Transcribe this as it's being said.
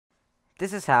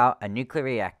This is how a nuclear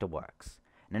reactor works.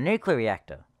 In a nuclear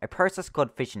reactor, a process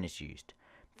called fission is used.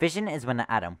 Fission is when an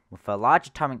atom with a large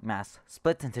atomic mass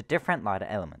splits into different lighter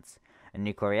elements. In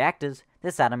nuclear reactors,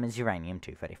 this atom is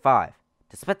uranium-235.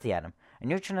 To split the atom, a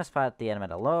neutron is fired at the atom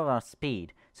at a low enough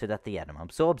speed so that the atom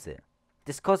absorbs it.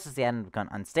 This causes the atom to become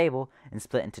unstable and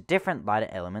split into different lighter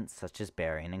elements such as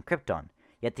barium and krypton.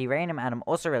 Yet the uranium atom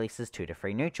also releases 2 to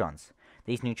 3 neutrons.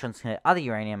 These neutrons can hit other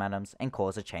uranium atoms and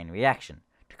cause a chain reaction.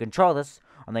 To control this,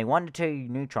 only 1 to 2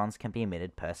 neutrons can be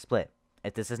emitted per split.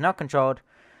 If this is not controlled,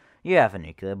 you have a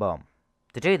nuclear bomb.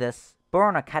 To do this,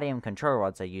 boron or cadmium control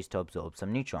rods are used to absorb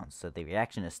some neutrons so the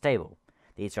reaction is stable.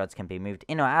 These rods can be moved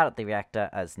in or out of the reactor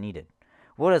as needed.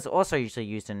 Water is also usually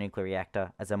used in a nuclear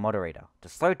reactor as a moderator to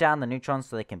slow down the neutrons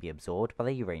so they can be absorbed by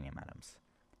the uranium atoms.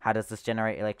 How does this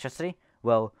generate electricity?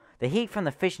 Well, the heat from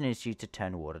the fission is used to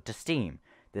turn water to steam.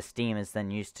 This steam is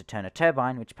then used to turn a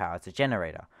turbine which powers a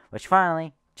generator, which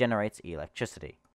finally generates electricity.